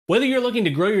Whether you're looking to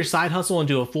grow your side hustle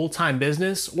into a full-time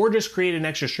business or just create an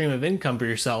extra stream of income for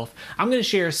yourself, I'm going to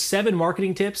share 7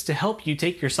 marketing tips to help you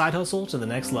take your side hustle to the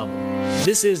next level.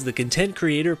 This is the Content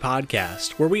Creator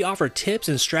Podcast, where we offer tips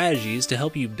and strategies to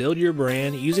help you build your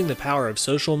brand using the power of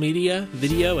social media,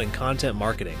 video, and content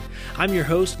marketing. I'm your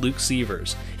host, Luke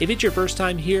Sievers. If it's your first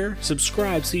time here,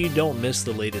 subscribe so you don't miss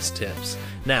the latest tips.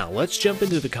 Now, let's jump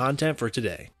into the content for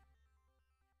today.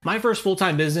 My first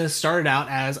full-time business started out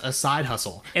as a side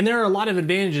hustle, and there are a lot of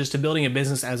advantages to building a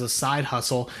business as a side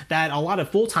hustle that a lot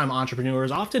of full-time entrepreneurs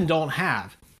often don't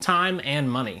have: time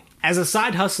and money. As a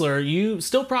side hustler, you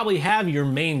still probably have your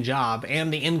main job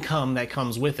and the income that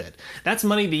comes with it. That's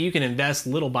money that you can invest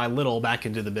little by little back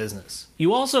into the business.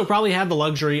 You also probably have the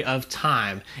luxury of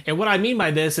time. And what I mean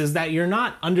by this is that you're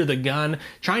not under the gun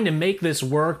trying to make this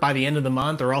work by the end of the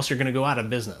month or else you're going to go out of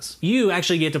business. You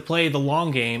actually get to play the long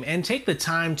game and take the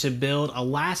time to build a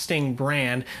lasting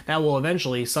brand that will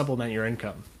eventually supplement your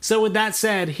income. So with that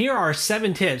said, here are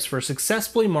 7 tips for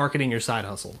successfully marketing your side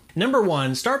hustle. Number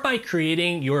 1, start by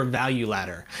creating your value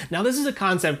ladder. Now, this is a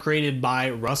concept created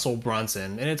by Russell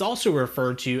Brunson, and it's also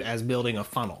referred to as building a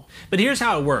funnel. But here's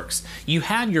how it works. You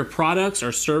have your products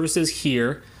or services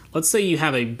here. Let's say you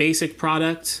have a basic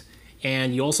product,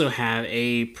 and you also have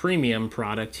a premium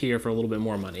product here for a little bit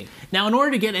more money. Now, in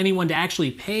order to get anyone to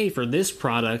actually pay for this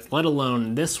product, let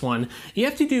alone this one, you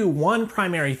have to do one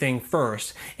primary thing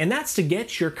first, and that's to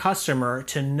get your customer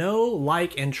to know,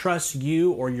 like, and trust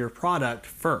you or your product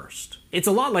first. It's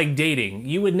a lot like dating.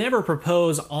 You would never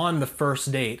propose on the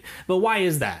first date. But why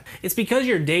is that? It's because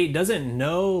your date doesn't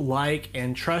know, like,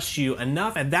 and trust you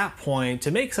enough at that point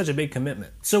to make such a big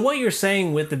commitment. So what you're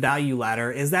saying with the value ladder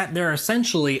is that there are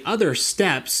essentially other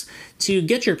steps to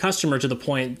get your customer to the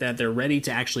point that they're ready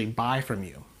to actually buy from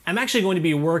you. I'm actually going to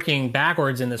be working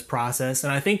backwards in this process,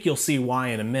 and I think you'll see why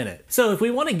in a minute. So if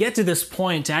we want to get to this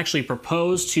point to actually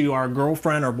propose to our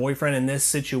girlfriend or boyfriend in this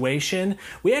situation,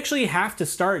 we actually have to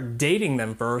start dating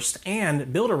them first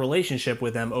and build a relationship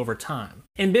with them over time.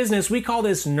 In business, we call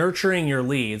this nurturing your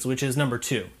leads, which is number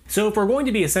 2. So if we're going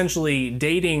to be essentially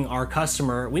dating our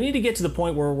customer, we need to get to the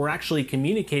point where we're actually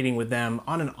communicating with them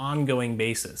on an ongoing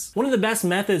basis. One of the best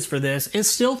methods for this is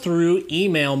still through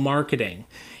email marketing.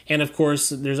 And of course,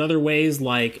 there's other ways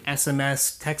like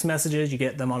SMS text messages. You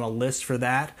get them on a list for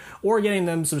that, or getting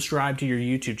them subscribed to your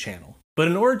YouTube channel. But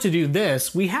in order to do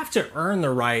this, we have to earn the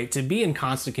right to be in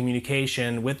constant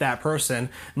communication with that person,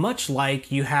 much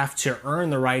like you have to earn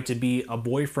the right to be a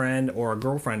boyfriend or a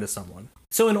girlfriend to someone.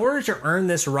 So in order to earn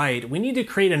this right, we need to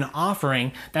create an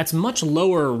offering that's much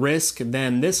lower risk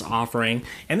than this offering,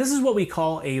 and this is what we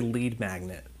call a lead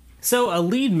magnet. So a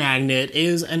lead magnet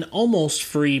is an almost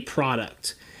free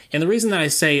product. And the reason that I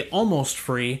say almost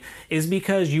free is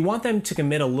because you want them to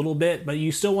commit a little bit, but you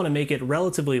still want to make it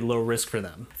relatively low risk for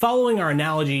them. Following our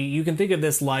analogy, you can think of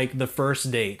this like the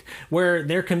first date, where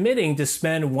they're committing to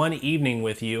spend one evening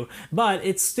with you, but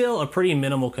it's still a pretty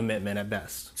minimal commitment at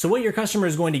best. So what your customer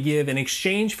is going to give in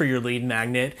exchange for your lead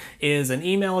magnet is an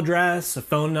email address, a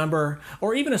phone number,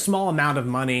 or even a small amount of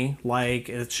money like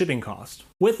a shipping cost.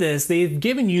 With this, they've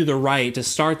given you the right to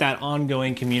start that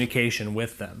ongoing communication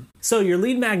with them. So your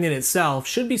lead magnet itself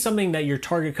should be something that your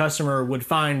target customer would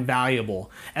find valuable,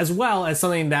 as well as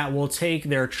something that will take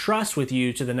their trust with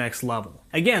you to the next level.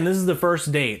 Again, this is the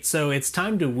first date, so it's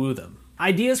time to woo them.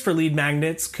 Ideas for lead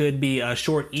magnets could be a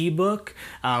short ebook,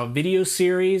 a video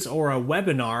series, or a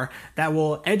webinar that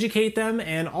will educate them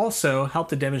and also help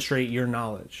to demonstrate your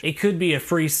knowledge. It could be a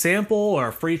free sample or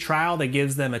a free trial that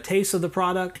gives them a taste of the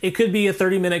product. It could be a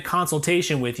 30-minute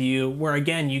consultation with you where,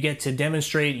 again, you get to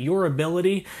demonstrate your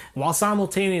ability while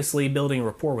simultaneously building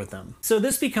rapport with them. So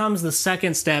this becomes the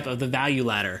second step of the value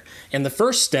ladder. And the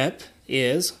first step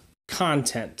is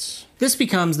content. This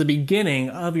becomes the beginning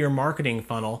of your marketing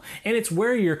funnel, and it's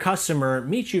where your customer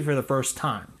meets you for the first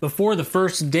time. Before the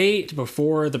first date,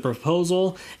 before the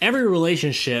proposal, every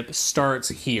relationship starts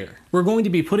here. We're going to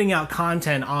be putting out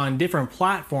content on different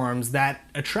platforms that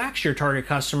attracts your target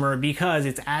customer because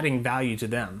it's adding value to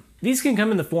them. These can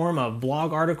come in the form of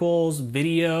blog articles,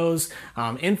 videos,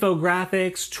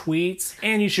 infographics, tweets,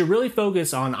 and you should really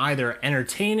focus on either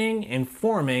entertaining,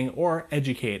 informing, or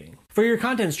educating. For your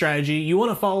content strategy, you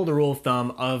want to follow the rule of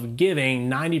thumb of giving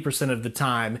 90% of the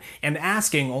time and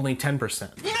asking only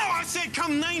 10%. No, I said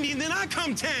come 90 and then I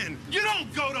come 10. You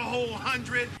don't go the whole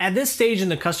 100. At this stage in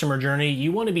the customer journey,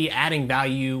 you want to be adding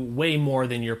value way more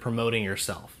than you're promoting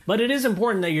yourself. But it is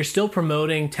important that you're still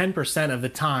promoting 10% of the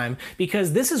time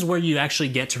because this is where you actually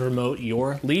get to promote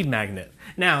your lead magnet.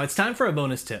 Now, it's time for a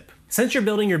bonus tip. Since you're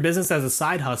building your business as a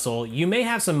side hustle, you may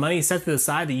have some money set to the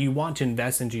side that you want to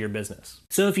invest into your business.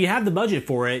 So if you have the budget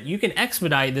for it, you can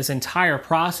expedite this entire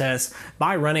process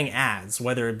by running ads,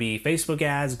 whether it be Facebook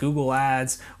ads, Google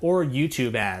ads, or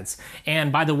YouTube ads.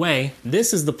 And by the way,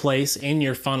 this is the place in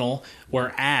your funnel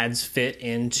where ads fit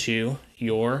into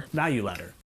your value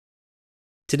ladder.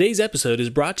 Today's episode is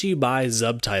brought to you by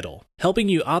Zubtitle, helping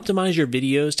you optimize your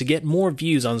videos to get more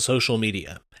views on social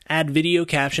media. Add video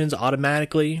captions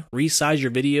automatically, resize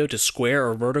your video to square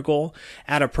or vertical,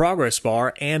 add a progress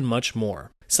bar, and much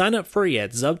more. Sign up free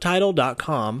at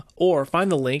Zubtitle.com or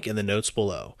find the link in the notes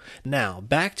below. Now,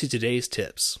 back to today's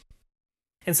tips.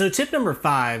 And so tip number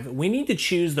 5, we need to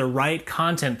choose the right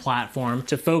content platform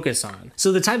to focus on.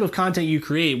 So the type of content you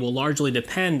create will largely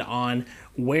depend on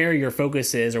where your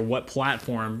focus is or what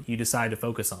platform you decide to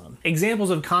focus on. Examples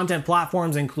of content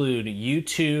platforms include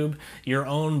YouTube, your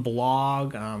own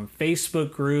blog,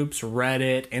 Facebook groups,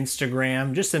 Reddit,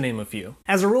 Instagram, just to name a few.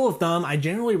 As a rule of thumb, I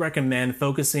generally recommend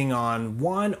focusing on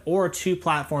 1 or 2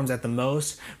 platforms at the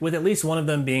most, with at least one of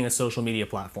them being a social media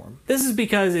platform. This is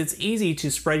because it's easy to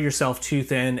spread yourself too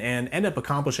thin and end up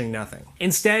accomplishing nothing.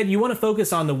 Instead, you want to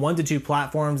focus on the 1 to 2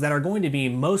 platforms that are going to be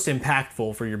most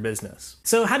impactful for your business.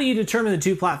 So how do you determine the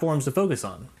 2 platforms to focus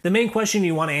on? The main question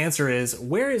you want to answer is,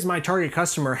 where is my target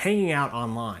customer hanging out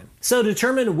online? So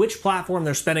determine which platform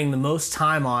they're spending the most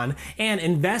time on and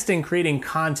invest in creating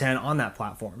content on that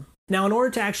platform. Now, in order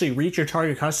to actually reach your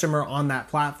target customer on that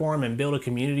platform and build a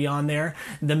community on there,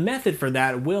 the method for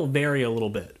that will vary a little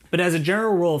bit. But as a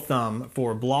general rule of thumb,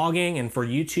 for blogging and for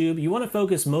YouTube, you want to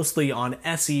focus mostly on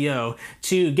SEO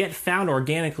to get found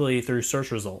organically through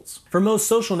search results. For most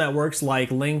social networks like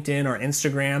LinkedIn or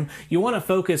Instagram, you want to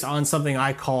focus on something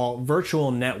I call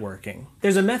virtual networking.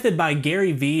 There's a method by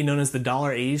Gary Vee known as the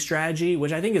 $80 strategy,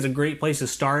 which I think is a great place to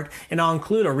start, and I'll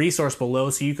include a resource below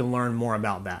so you can learn more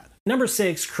about that. Number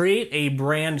 6, create a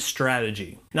brand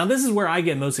strategy. Now this is where I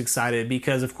get most excited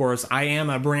because, of course, I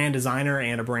am a brand designer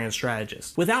and a brand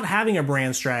strategist. Without having a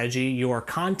brand strategy, your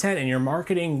content and your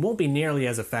marketing won't be nearly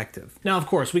as effective. Now, of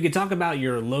course, we could talk about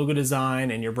your logo design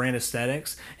and your brand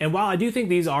aesthetics, and while I do think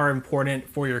these are important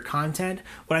for your content,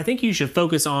 what I think you should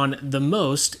focus on the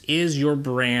most is your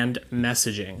brand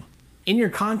messaging. In your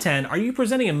content, are you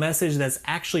presenting a message that's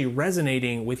actually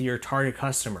resonating with your target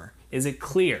customer? Is it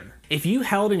clear? If you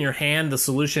held in your hand the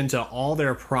solution to all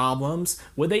their problems,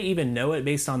 would they even know it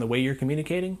based on the way you're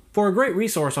communicating? For a great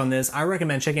resource on this, I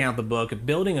recommend checking out the book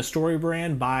Building a Story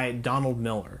Brand by Donald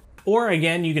Miller. Or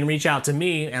again, you can reach out to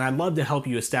me and I'd love to help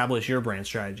you establish your brand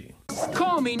strategy.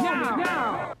 Call me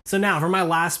now! So now for my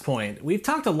last point, we've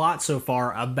talked a lot so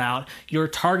far about your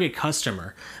target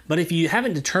customer, but if you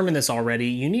haven't determined this already,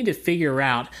 you need to figure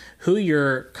out who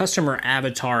your customer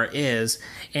avatar is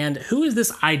and who is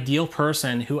this ideal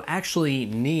person who actually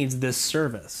needs this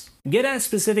service. Get as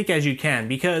specific as you can,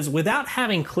 because without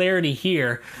having clarity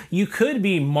here, you could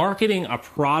be marketing a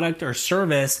product or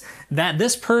service that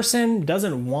this person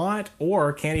doesn't want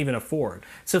or can't even afford.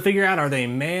 So figure out, are they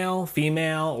male,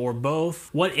 female, or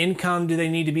both? What income do they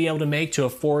need to be able to make to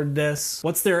afford this?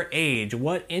 What's their age?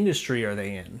 What industry are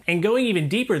they in? And going even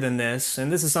deeper than this,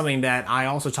 and this is something that I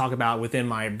also talk about within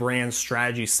my brand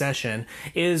strategy session,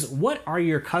 is what are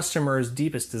your customers'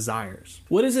 deepest desires?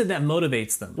 What is it that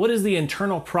motivates them? What is the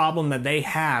internal problem that they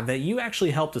have that you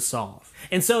actually help to solve?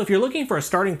 And so if you're looking for a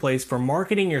starting place for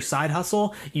marketing your side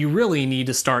hustle, you really need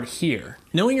to start here.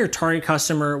 Knowing your target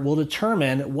customer will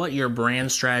determine what your brand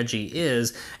strategy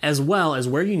is, as well as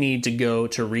where you need to go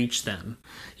to reach them.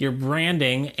 Your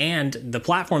branding and the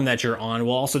platform that you're on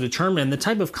will also determine the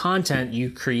type of content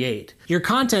you create. Your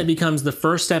content becomes the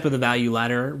first step of the value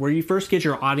ladder, where you first get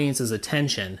your audience's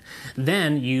attention.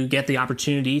 Then you get the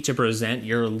opportunity to present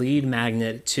your lead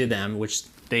magnet to them, which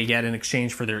they get in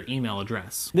exchange for their email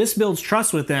address. This builds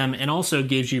trust with them and also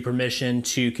gives you permission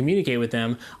to communicate with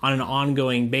them on an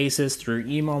ongoing basis through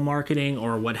email marketing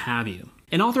or what have you.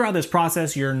 And all throughout this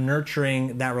process, you're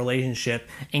nurturing that relationship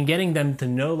and getting them to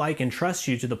know, like, and trust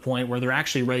you to the point where they're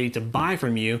actually ready to buy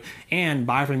from you and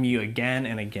buy from you again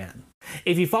and again.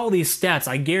 If you follow these steps,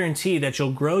 I guarantee that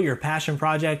you'll grow your passion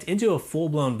project into a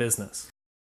full-blown business.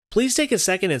 Please take a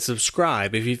second and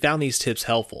subscribe if you found these tips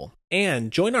helpful.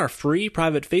 And join our free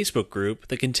private Facebook group,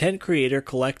 the Content Creator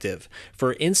Collective,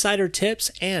 for insider tips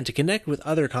and to connect with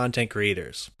other content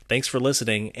creators. Thanks for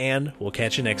listening, and we'll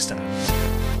catch you next time.